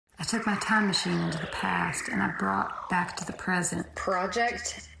I took my time machine into the past and I brought back to the present.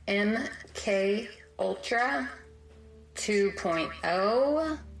 Project MK Ultra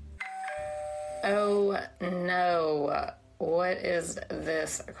 2.0. Oh no. What is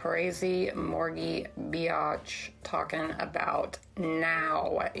this crazy Morgie biatch talking about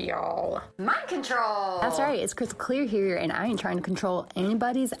now, y'all? Mind control! That's right, it's crystal clear here, and I ain't trying to control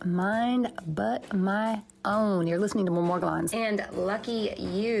anybody's mind but my own. You're listening to More Morglines. And lucky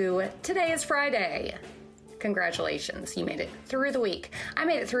you, today is Friday. Congratulations, you made it through the week. I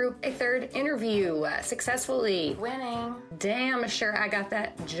made it through a third interview successfully. Winning. Damn sure I got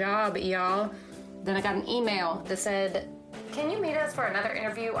that job, y'all. Then I got an email that said, can you meet us for another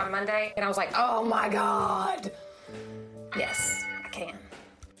interview on Monday? And I was like, oh my God. Yes, I can.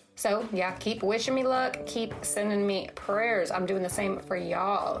 So yeah, keep wishing me luck. Keep sending me prayers. I'm doing the same for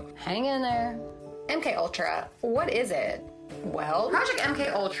y'all. Hang in there. MK Ultra, what is it? Well, Project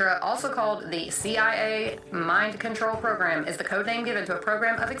MK Ultra, also called the CIA Mind Control Program, is the code name given to a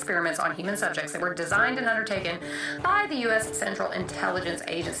program of experiments on human subjects that were designed and undertaken by the U.S. Central Intelligence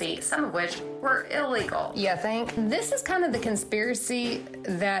Agency, some of which were illegal. You think? This is kind of the conspiracy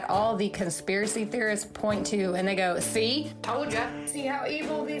that all the conspiracy theorists point to, and they go, see? Told ya. See how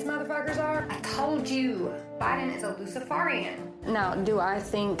evil these motherfuckers are? I told you. Biden is a Luciferian. Now, do I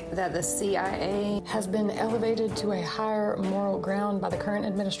think that the CIA has been elevated to a higher moral ground by the current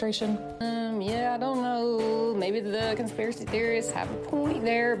administration? Yeah, I don't know. Maybe the conspiracy theorists have a point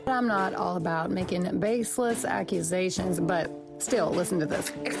there. I'm not all about making baseless accusations, but still, listen to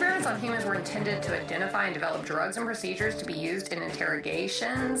this. Experiments on humans were intended to identify and develop drugs and procedures to be used in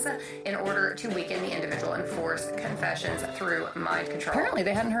interrogations in order to weaken the individual and force confessions through mind control. Apparently,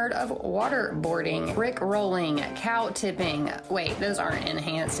 they hadn't heard of waterboarding, rickrolling, cow tipping. Wait, those aren't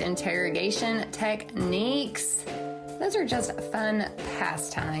enhanced interrogation techniques. Those are just fun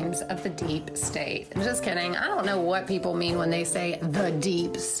pastimes of the deep state. Just kidding. I don't know what people mean when they say the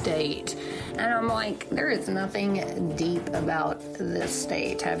deep state. And I'm like, there is nothing deep about this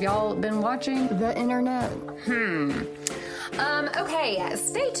state. Have y'all been watching the internet? Okay,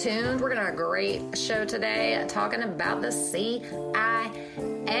 stay tuned. We're gonna have a great show today talking about the CIA.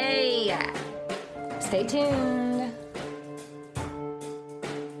 Stay tuned.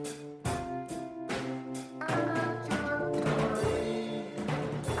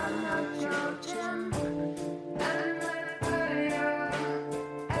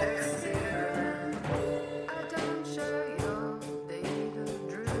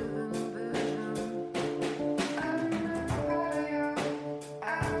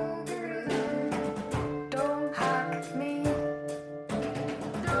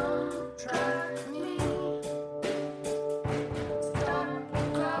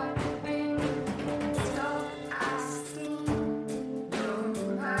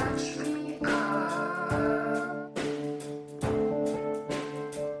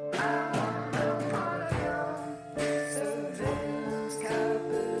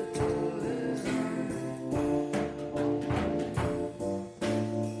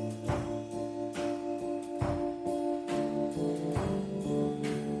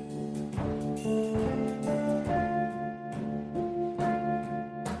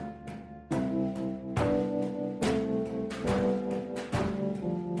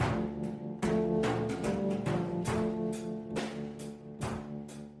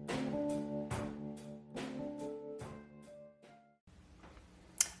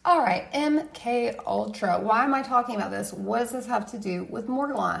 All right, MK Ultra. Why am I talking about this? What does this have to do with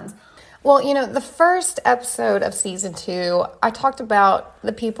Morglines? Well, you know, the first episode of season 2, I talked about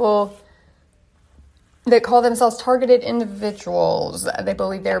the people that call themselves targeted individuals. They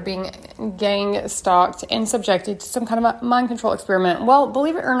believe they're being gang stalked and subjected to some kind of a mind control experiment. Well,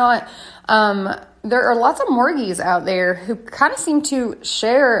 believe it or not, there are lots of Morgies out there who kind of seem to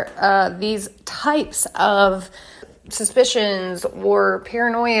share these types of suspicions or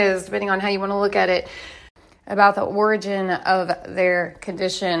paranoias, depending on how you want to look at it, about the origin of their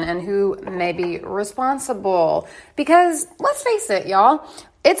condition and who may be responsible. Because let's face it, y'all,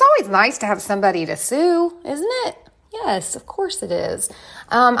 it's always nice to have somebody to sue, isn't it? Yes, of course it is.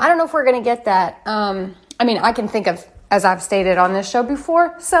 I don't know if we're going to get that. I mean, I can think of, as I've stated on this show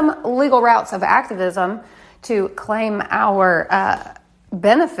before, some legal routes of activism to claim our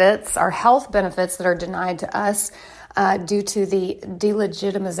benefits, our health benefits that are denied to us due to the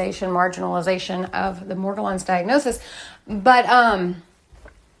delegitimization, marginalization of the Morgellons diagnosis. But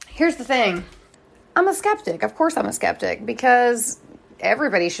here's the thing. I'm a skeptic. Of course I'm a skeptic, because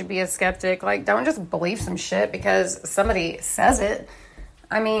everybody should be a skeptic. Like, don't just believe some shit because somebody says it.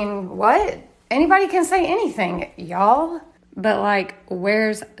 I mean, what? Anybody can say anything, y'all. But like,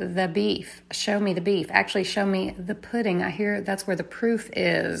 where's the beef? Show me the beef. Actually, show me the pudding. I hear that's where the proof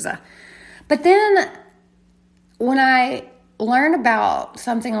is. But then when I learned about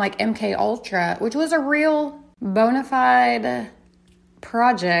something like MK Ultra, which was a real bona fide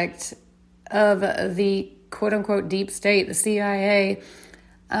project of the quote unquote deep state, the CIA,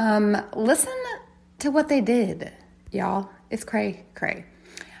 listen to what they did, y'all. It's cray.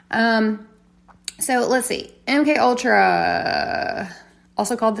 So let's see. MK Ultra,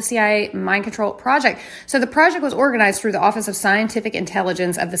 also called the CIA Mind Control Project. So the project was organized through the Office of Scientific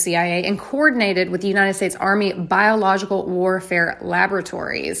Intelligence of the CIA and coordinated with the United States Army Biological Warfare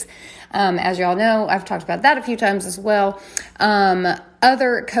Laboratories. As y'all know, I've talked about that a few times as well.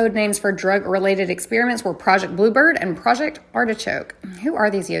 Other code names for drug-related experiments were Project Bluebird and Project Artichoke. Who are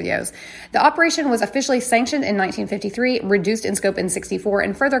these yo-yos? The operation was officially sanctioned in 1953, reduced in scope in 64,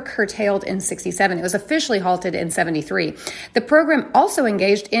 and further curtailed in 67. It was officially halted in 73. The program also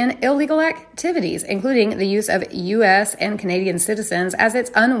engaged in illegal activities, including the use of U.S. and Canadian citizens as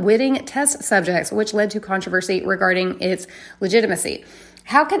its unwitting test subjects, which led to controversy regarding its legitimacy.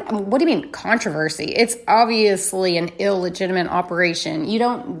 What do you mean controversy? It's obviously an illegitimate operation. You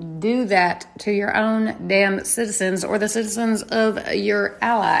don't do that to your own damn citizens or the citizens of your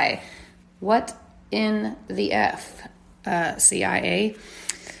ally. What in the F, CIA?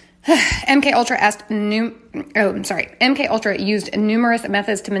 MK Ultra used numerous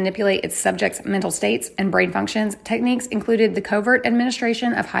methods to manipulate its subjects' mental states and brain functions. Techniques included the covert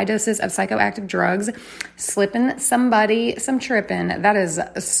administration of high doses of psychoactive drugs, slipping somebody some tripping. That is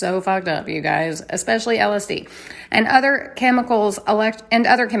so fucked up, you guys, especially LSD, and other chemicals,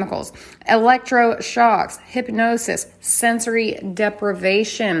 electroshocks, hypnosis, sensory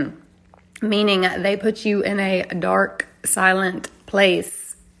deprivation, meaning they put you in a dark, silent place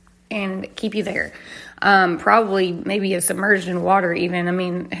and keep you there. Probably maybe submerged in water even. I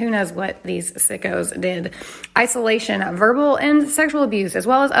mean, who knows what these sickos did. Isolation, verbal and sexual abuse, as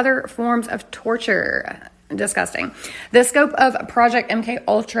well as other forms of torture. Disgusting. The scope of Project MK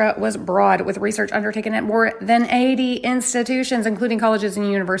Ultra was broad, with research undertaken at more than 80 institutions, including colleges and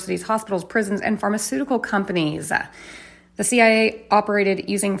universities, hospitals, prisons, and pharmaceutical companies. The CIA operated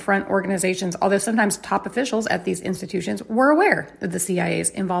using front organizations, although sometimes top officials at these institutions were aware of the CIA's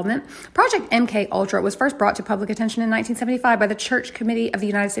involvement. Project MK Ultra was first brought to public attention in 1975 by the Church Committee of the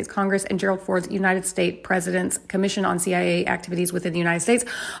United States Congress and Gerald Ford's United States President's Commission on CIA Activities within the United States,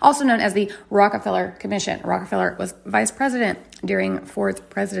 also known as the Rockefeller Commission. Rockefeller was vice president during Ford's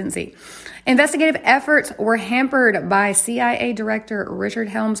presidency. Investigative efforts were hampered by CIA Director Richard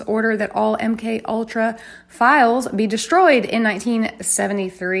Helms' order that all MK Ultra files be destroyed in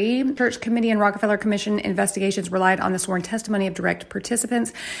 1973. Church Committee and Rockefeller Commission investigations relied on the sworn testimony of direct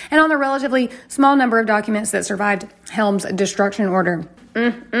participants and on the relatively small number of documents that survived Helms' destruction order.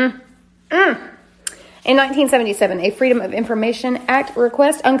 In 1977, a Freedom of Information Act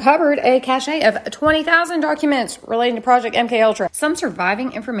request uncovered a cache of 20,000 documents relating to Project MK Ultra. Some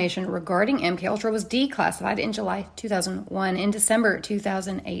surviving information regarding MK Ultra was declassified in July 2001. In December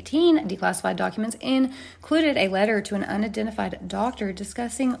 2018, declassified documents included a letter to an unidentified doctor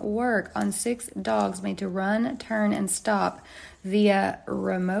discussing work on 6 dogs made to run, turn, and stop via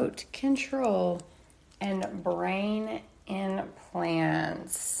remote control and brain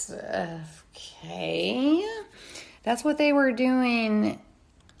implants. Okay. That's what they were doing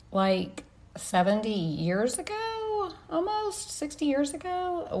like 70 years ago? Almost 60 years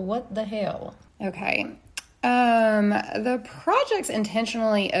ago? What the hell? Okay. The project's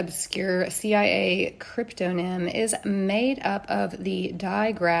intentionally obscure CIA cryptonym is made up of the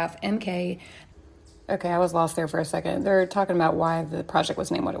digraph MK. Okay, I was lost there for a second. They're talking about why the project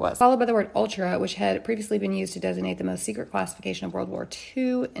was named what it was. Followed by the word Ultra, which had previously been used to designate the most secret classification of World War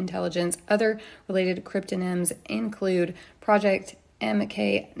II intelligence. Other related cryptonyms include Project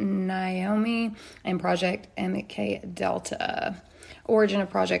MK Naomi and Project MK Delta. Origin of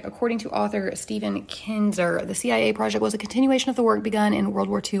project. According to author Stephen Kinzer, the CIA project was a continuation of the work begun in World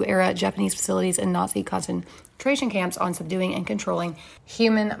War II era Japanese facilities and Nazi concentration camps on subduing and controlling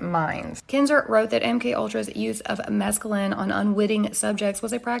human minds. Kinzer wrote that MK Ultra's use of mescaline on unwitting subjects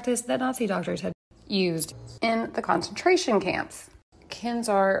was a practice that Nazi doctors had used in the concentration camps.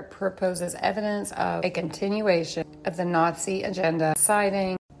 Kinzer proposes evidence of a continuation of the Nazi agenda,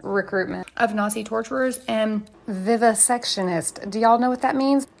 citing recruitment of Nazi torturers and vivisectionists. Do y'all know what that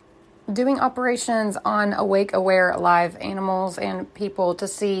means? Doing operations on awake, aware, live animals and people to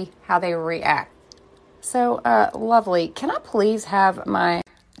see how they react. So, lovely. Can I please have my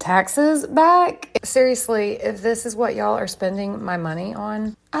taxes back? Seriously, if this is what y'all are spending my money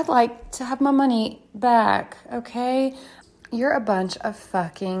on, I'd like to have my money back, okay? You're a bunch of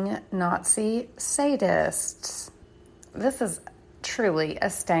fucking Nazi sadists. This is truly a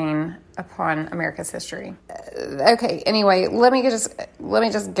stain upon America's history. Okay, anyway, let me just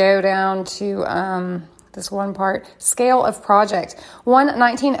go down to this one part. Scale of project. One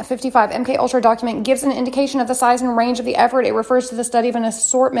 1955 MK Ultra document gives an indication of the size and range of the effort. It refers to the study of an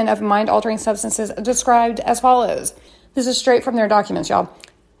assortment of mind-altering substances described as follows. This is straight from their documents, y'all.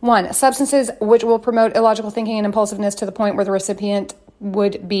 1. Substances which will promote illogical thinking and impulsiveness to the point where the recipient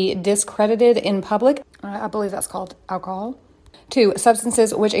would be discredited in public. I believe that's called alcohol. 2.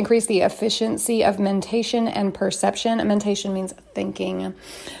 Substances which increase the efficiency of mentation and perception. Mentation means thinking.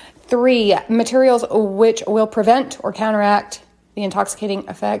 3. Materials which will prevent or counteract the intoxicating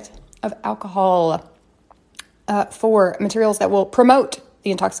effect of alcohol. 4. Materials that will promote the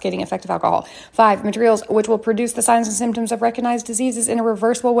intoxicating effect of alcohol. 5. Materials which will produce the signs and symptoms of recognized diseases in a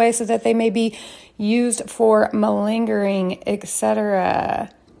reversible way so that they may be used for malingering, etc.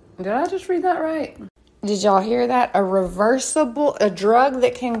 Did I just read that right? Did y'all hear that? A drug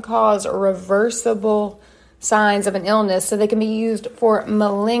that can cause reversible signs of an illness so they can be used for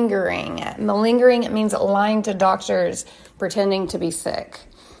malingering. Malingering means lying to doctors, pretending to be sick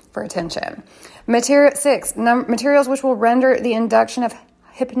for attention. 6. Materials which will render the induction of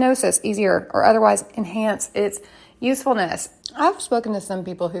hypnosis easier or otherwise enhance its usefulness. I've spoken to some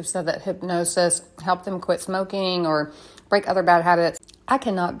people who've said that hypnosis helped them quit smoking or break other bad habits. I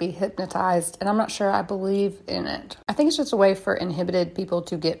cannot be hypnotized, and I'm not sure I believe in it. I think it's just a way for inhibited people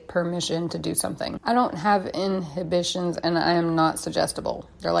to get permission to do something. I don't have inhibitions, and I am not suggestible.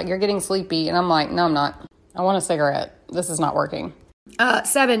 They're like, you're getting sleepy, and I'm like, no, I'm not. I want a cigarette. This is not working.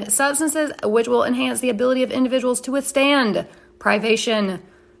 7. Substances which will enhance the ability of individuals to withstand privation,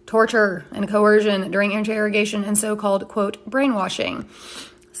 torture, and coercion during interrogation and so-called, quote, brainwashing.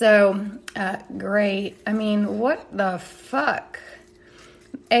 So, great. I mean, what the fuck?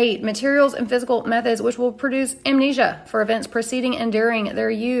 8. Materials and physical methods which will produce amnesia for events preceding and during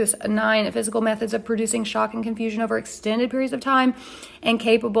their use. 9. Physical methods of producing shock and confusion over extended periods of time and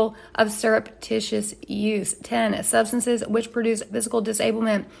capable of surreptitious use. 10. Substances which produce physical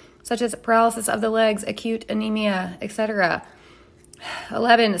disablement, such as paralysis of the legs, acute anemia, etc.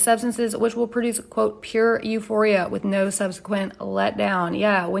 11. Substances which will produce, quote, pure euphoria with no subsequent letdown.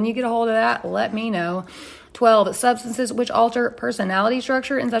 Yeah, when you get a hold of that, let me know. 12. Substances which alter personality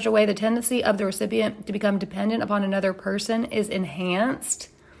structure in such a way the tendency of the recipient to become dependent upon another person is enhanced.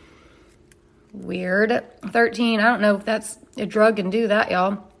 Weird. 13. I don't know if that's a drug can do that,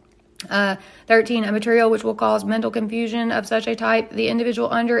 y'all. 13. A material which will cause mental confusion of such a type the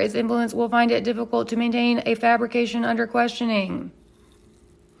individual under its influence will find it difficult to maintain a fabrication under questioning.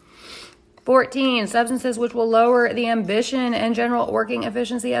 14. Substances which will lower the ambition and general working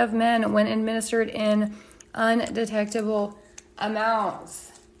efficiency of men when administered in undetectable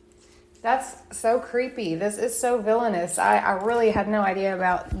amounts. That's so creepy. This is so villainous. I really had no idea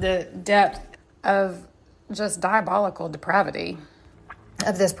about the depth of just diabolical depravity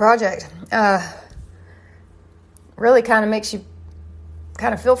of this project. Really kind of makes you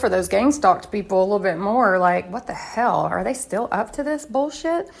kind of feel for those gang stalked people a little bit more. Like, what the hell? Are they still up to this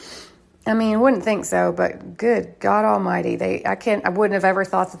bullshit? I mean, wouldn't think so, but good God Almighty, I wouldn't have ever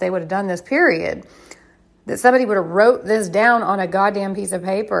thought that they would have done this, period. That somebody would have wrote this down on a goddamn piece of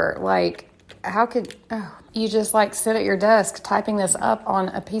paper. Like, how could you just like sit at your desk typing this up on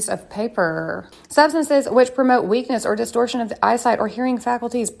a piece of paper? Substances which promote weakness or distortion of the eyesight or hearing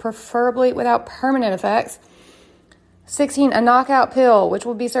faculties, preferably without permanent effects. 16. A knockout pill, which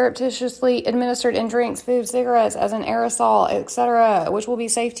will be surreptitiously administered in drinks, food, cigarettes, as an aerosol, etc., which will be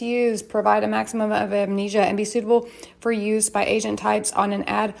safe to use, provide a maximum of amnesia, and be suitable for use by agent types on an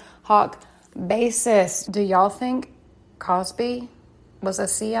ad hoc basis. Do y'all think Cosby was a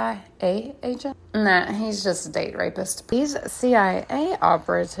CIA agent? Nah, he's just a date rapist. These CIA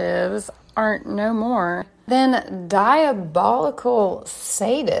operatives aren't no more than diabolical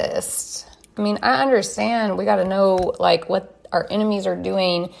sadists. I mean, I understand we got to know, like, what our enemies are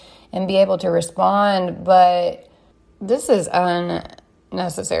doing and be able to respond, but this is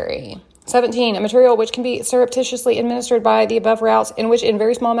unnecessary. 17, a material which can be surreptitiously administered by the above routes, in which in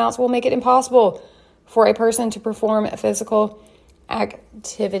very small amounts will make it impossible for a person to perform physical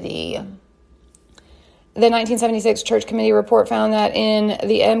activity. The 1976 Church Committee report found that in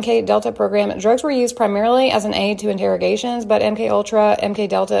the MK Delta program, drugs were used primarily as an aid to interrogations, but MK Ultra, MK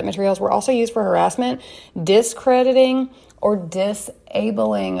Delta materials were also used for harassment, discrediting, or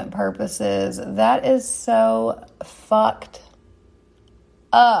disabling purposes. That is so fucked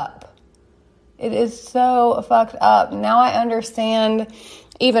up. It is so fucked up. Now I understand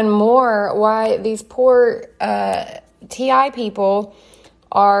even more why these poor TI people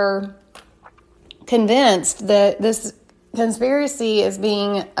are convinced that this conspiracy is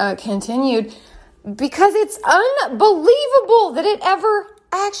being continued because it's unbelievable that it ever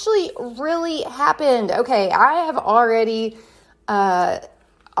actually really happened. Okay, I've already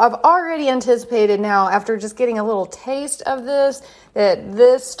anticipated now, after just getting a little taste of this, that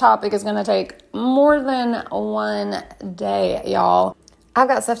this topic is going to take more than one day, y'all. I've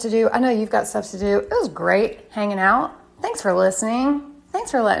got stuff to do. I know you've got stuff to do. It was great hanging out. Thanks for listening.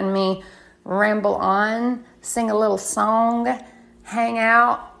 Thanks for letting me ramble on, sing a little song, hang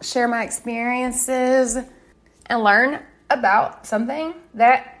out, share my experiences, and learn about something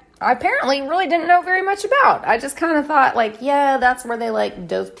that I apparently really didn't know very much about. I just kind of thought, like, yeah, that's where they, like,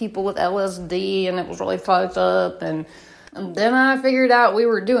 dose people with LSD, and it was really fucked up, and then I figured out we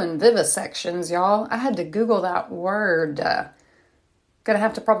were doing vivisections, y'all. I had to Google that word. Gonna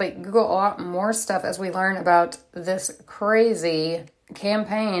have to probably Google a lot more stuff as we learn about this crazy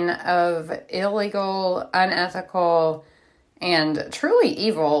campaign of illegal, unethical, and truly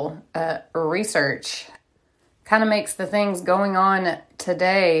evil research. Kind of makes the things going on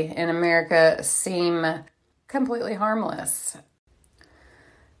today in America seem completely harmless.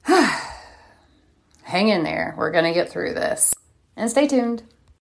 Hang in there. We're going to get through this. And stay tuned.